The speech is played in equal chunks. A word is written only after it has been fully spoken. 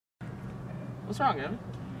What's wrong, Evan?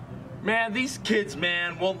 Man, these kids,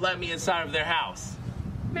 man, won't let me inside of their house.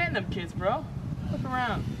 Man, them kids, bro. Look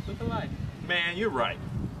around. Look alike. Man, you're right.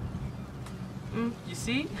 You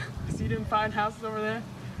see? You see them fine houses over there?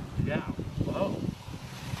 Yeah. Whoa.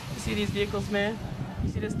 You see these vehicles, man?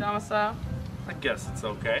 You see this domicile? I guess it's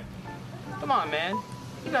okay. Come on, man.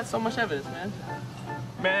 You got so much evidence, man.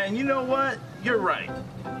 Man, you know what? You're right.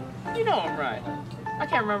 You know I'm right. I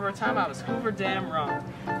can't remember a time I was Hoover damn wrong.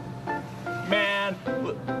 Man,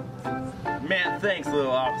 man, thanks,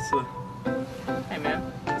 little officer. Hey,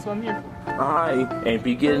 man, that's what I'm here for. I ain't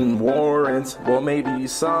be getting warrants, well maybe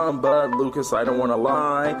some, but Lucas, I don't wanna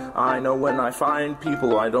lie. I know when I find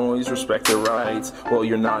people, I don't always respect their rights. Well,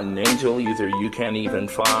 you're not an angel either, you can't even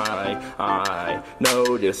fly. I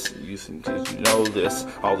know this, you know this,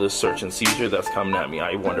 all this search and seizure that's coming at me,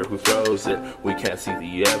 I wonder who throws it. We can't see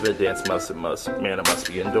the evidence, man, it must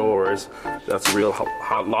be indoors. That's a real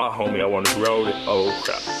hot law, homie, I wonder who wrote it. Oh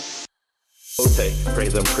crap. Pray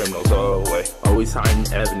them criminals away. Always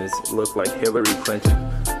hiding evidence, look like Hillary Clinton.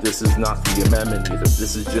 This is not the amendment either,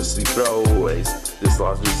 this is just the throwaways. This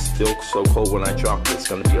law is still so cold when I drop it, it's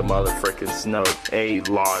gonna be a motherfucking snow. A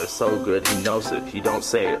law is so good, he knows it, he don't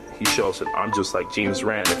say it, he shows it. I'm just like James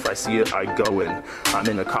Rand, if I see it, I go in. I'm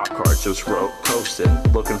in a cop car, just coasting,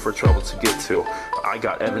 looking for trouble to get to. I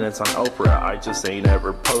got evidence on Oprah, I just ain't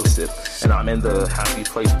ever posted. And I'm in the happy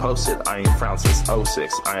place posted, I ain't frowned since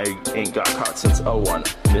 06. I ain't got caught since 01.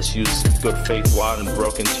 Misused good faith law and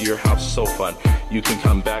broke into your house, so fun. You can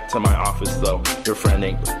come back to my office though, your friend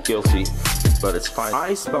ain't guilty, but it's fine.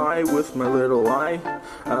 I spy with my little eye,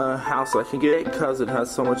 a house I can get cause it has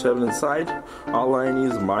so much evidence inside. All I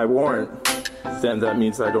need is my warrant, then that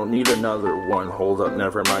means I don't need another one. Hold up,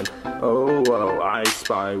 never mind. Oh, I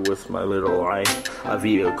spy with my little eye, a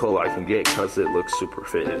vehicle I can get cause it looks super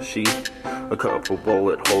fishy. A couple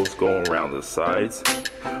bullet holes going around the sides.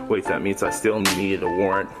 Wait, that means I still need a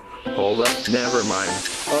warrant. Hold up, never mind.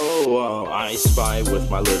 Oh, I spy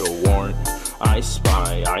with my little warrant. I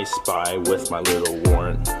spy with my little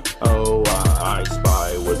warrant. Oh, I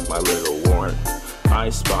spy with my little warrant. I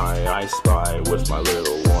spy with my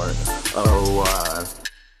little warrant. Oh,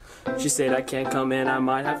 She said I can't come in, I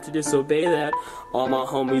might have to disobey that. All my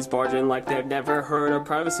homies barging like they've never heard of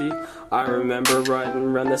privacy. I remember running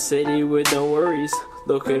around the city with no worries,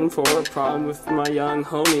 looking for a problem with my young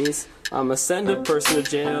homies. I'ma send a person to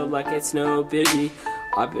jail like it's no biggie.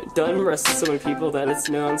 I've been done arresting so many people that it's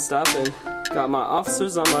non-stopping. Got my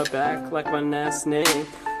officers on my back like my last name.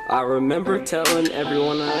 I remember telling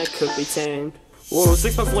everyone I could be tamed. Whoa,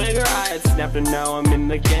 6 months later I had snapped and now I'm in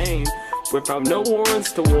the game. Went from no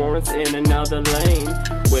warrants to warrants in another lane.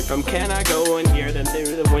 Went from can I go in here then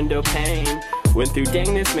through the window pane. Went through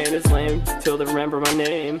dang this man is lame till they remember my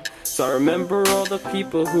name. So I remember all the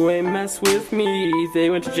people who ain't mess with me. They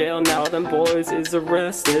went to jail, now them boys is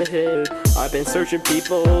arrested. I've been searching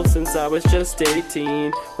people since I was just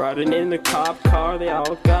 18. Riding in the cop car, they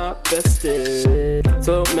all got bested.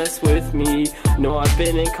 So don't mess with me, no I've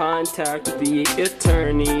been in contact with the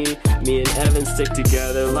attorney. Me and Evan stick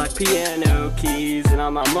together like piano keys. And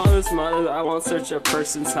I'm my mother's mother, I won't search a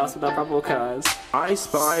person's house without probable cause. I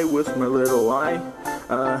spy with my little eye,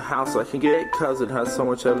 a house I can get cause it has so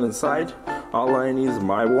much evidence inside. All I need is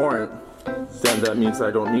my warrant, then that means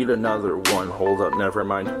I don't need another one. Hold up, never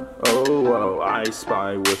mind. Oh, I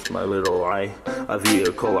spy with my little eye, a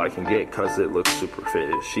vehicle I can get cause it looks super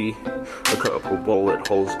fishy. A couple bullet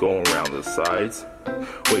holes going around the sides.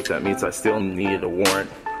 Wait, that means I still need a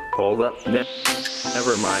warrant. Hold up,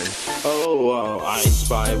 never mind. Oh, I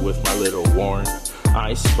spy with my little warrant.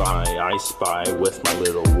 I spy with my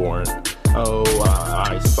little warrant. Oh,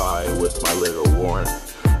 I spy with my little warrant.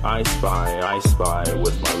 I spy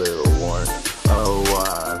with my little warrant. Oh,